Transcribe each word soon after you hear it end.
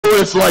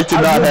it's like to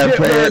not have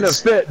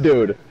pants. A fit,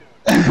 dude.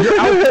 Your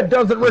outfit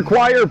doesn't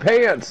require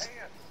pants.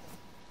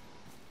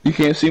 You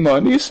can't see my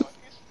undies?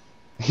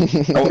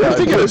 I wonder if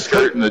they got a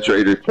skirt in the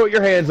trader. Put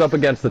your hands up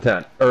against the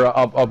tent. Or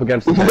up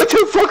against the tank. What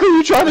the fuck are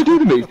you trying to do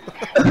to me?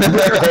 Put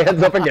your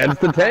hands up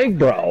against the tank,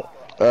 bro.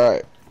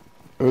 Alright.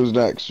 Who's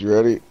next? You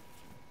ready?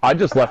 I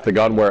just left the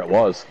gun where it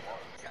was.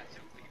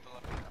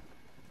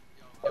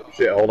 Oh,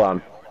 shit, hold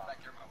on.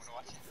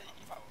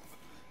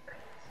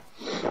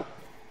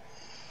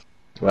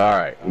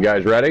 Alright, you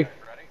guys ready?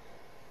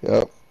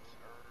 Yep.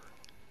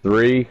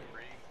 3,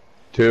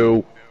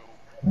 2,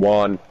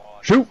 1,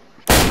 shoot!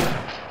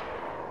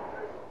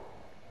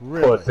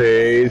 Really?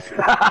 Pussies.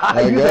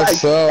 I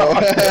guess so.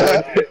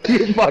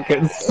 You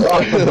fucking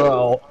suck,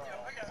 bro.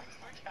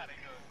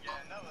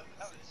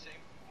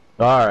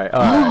 Alright,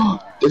 alright.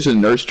 There's a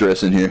nurse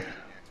dress in here.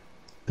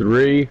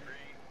 3,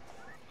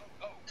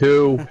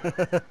 2,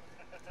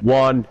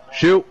 1,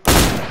 shoot!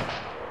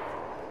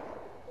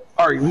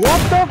 Are you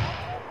what the?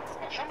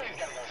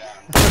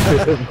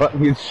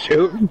 You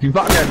shoot? You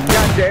fucking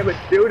goddamn it,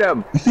 shoot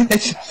him!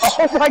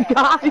 Oh my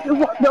god,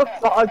 what the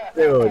fuck,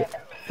 dude?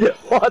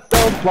 What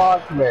the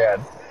fuck, man?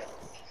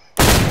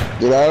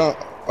 Dude, I don't...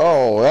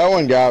 Oh, that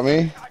one got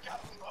me.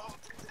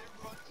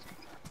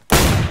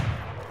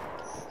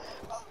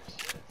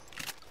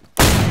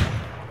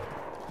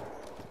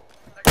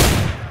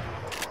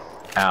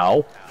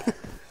 Ow.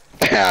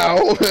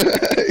 Ow.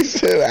 He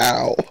said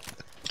ow.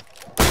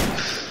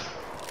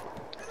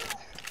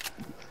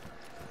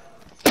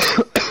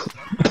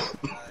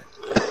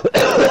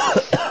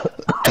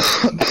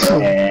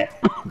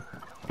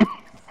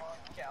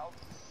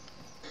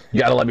 You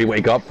gotta let me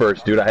wake up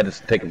first, dude. I had to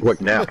take a quick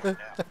nap. Wait,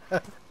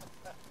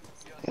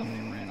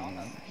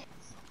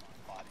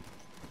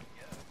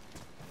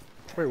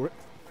 what?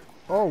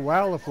 Oh,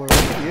 wow, LaFleur, look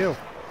at you.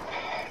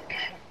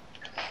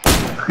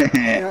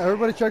 Yeah,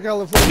 everybody check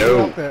out LaFleur's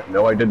outfit.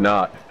 No, I did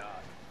not.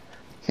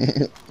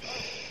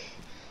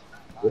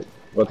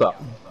 What's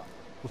up?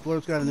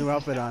 LaFleur's got a new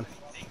outfit on.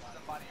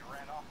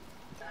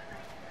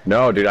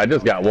 No, dude, I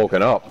just got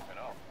woken up.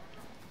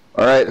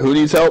 Alright, who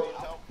needs help?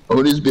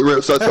 Who needs to be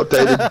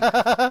resuscitated?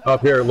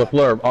 Up here,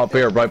 LaFleur, up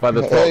here, right by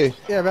this Hey, boat.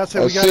 Yeah, that's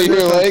it. I We got see your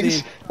a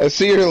legs. I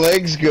see your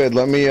legs good.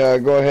 Let me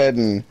go ahead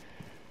and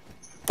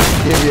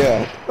give you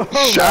a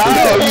shot.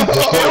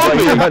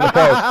 Right by the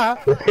post.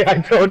 Yeah, I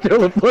told you,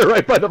 LaFleur,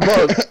 right by the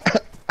post.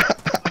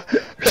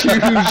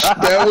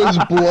 That was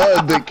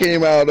blood that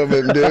came out of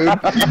him, dude. You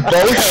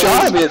both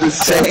shot me at the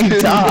same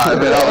time,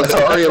 and I was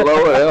already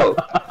low health.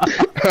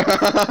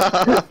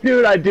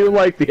 Dude, I do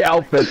like the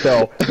outfit,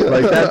 though.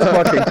 Like, that's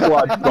fucking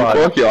clutch, bud.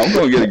 Fuck you, I'm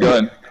gonna get a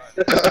gun.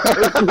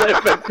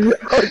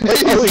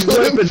 He's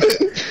limping.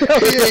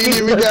 He ain't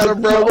even got a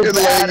broken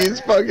leg. He's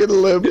fucking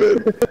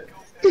limping.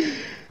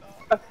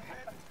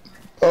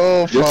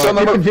 Oh,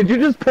 fuck. Did you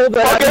just pull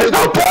that Fucking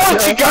no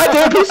points, you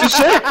goddamn piece of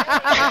shit!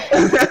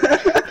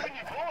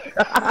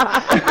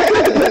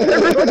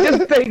 Everyone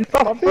just takes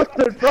off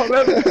from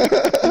him.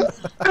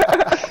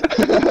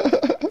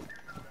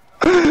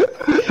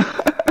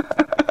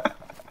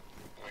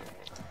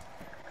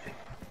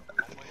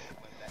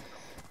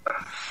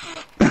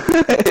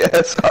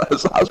 Yes, I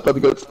was about to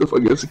go to the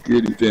fucking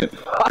security tent.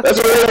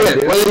 That's where they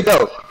went. Where did he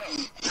go?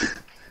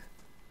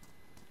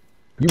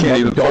 You can't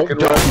even fucking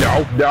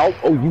run. No.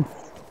 Oh, you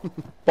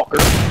fucker.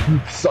 You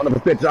son of a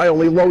bitch. I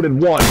only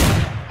loaded one.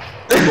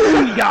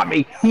 He got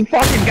me. He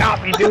fucking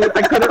got me, dude.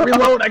 I couldn't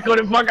reload. I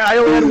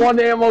only had one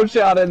ammo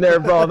shot in there,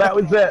 bro. That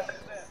was it.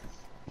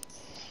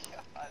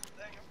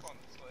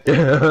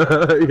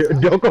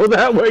 Don't go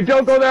that way.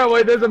 Don't go that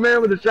way. There's a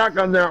man with a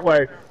shotgun that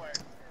way.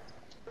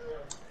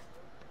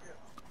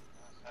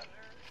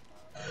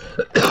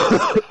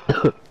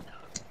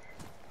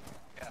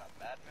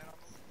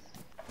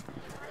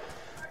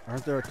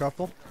 Aren't there a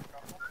couple?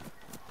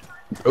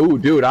 Ooh,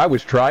 dude, I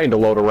was trying to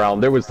load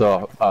around. There was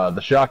the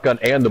shotgun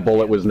and the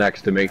bullet was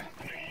next to me.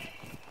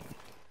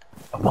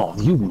 Oh,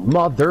 you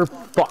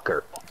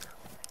motherfucker.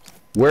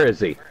 Where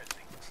is he?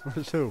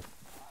 Where's who?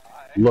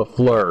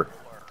 LaFleur.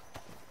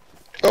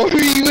 Oh,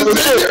 he was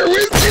in there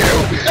with you!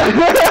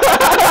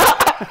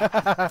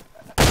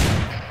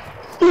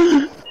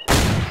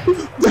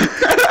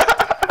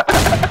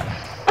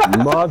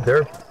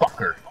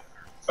 Motherfucker.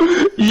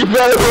 You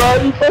better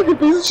run, you fucking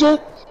piece of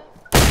shit!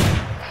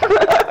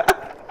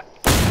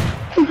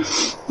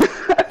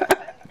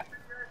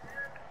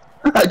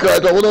 I got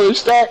a double other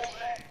stack.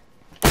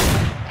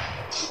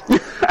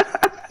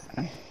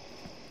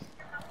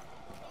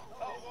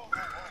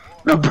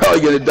 I'm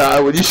probably gonna die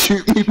when you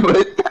shoot me,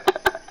 but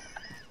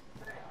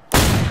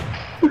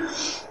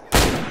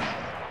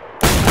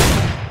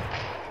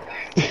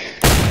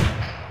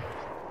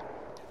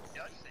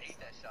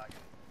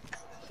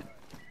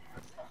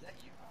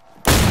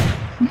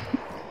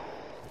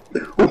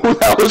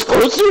that was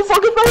close to your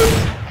fucking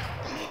face.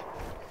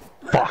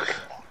 Fuck.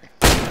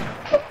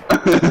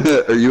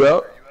 Are you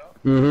out?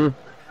 Mm-hmm.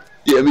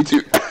 Yeah, me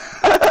too.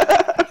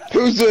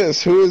 Who's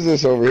this? Who is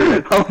this over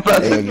here? I'm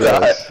about to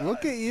die.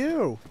 Look at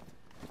you.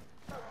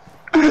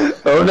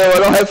 Oh no, I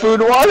don't have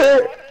food and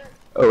water.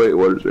 Oh wait,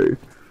 what is it?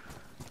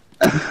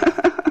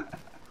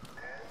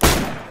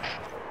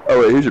 Oh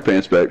wait, here's your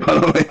pants back, by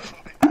the way.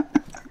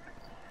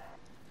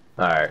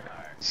 Alright.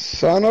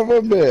 Son of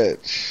a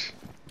bitch.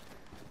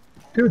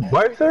 Dude,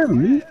 why is there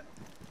me?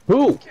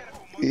 Who?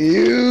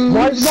 You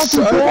Why is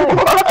nothing son wrong?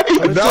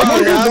 I've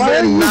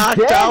been knocked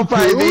dead, out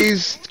by dude?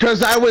 these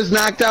because I was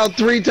knocked out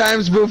 3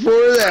 times before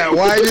that.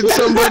 Why did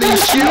somebody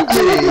shoot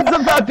me?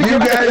 You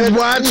guys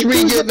watched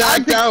me get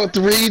knocked out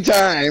 3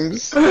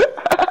 times.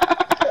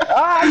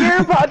 Ah,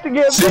 you're about to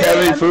get Do you have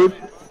any food?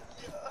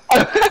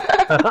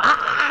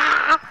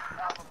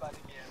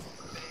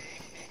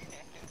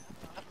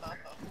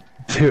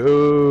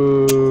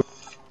 Dude.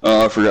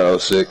 Oh, I forgot I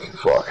was sick.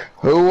 Fuck.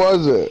 Who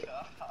was it?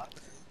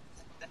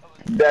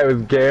 That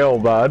was Gale,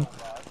 bud.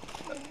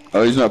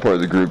 Oh, he's not part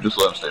of the group. Just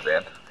let him stay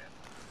banned.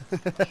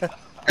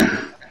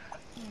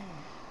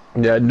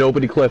 Yeah,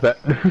 nobody clip it.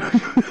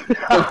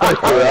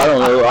 I don't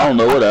know. I don't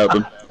know what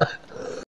happened.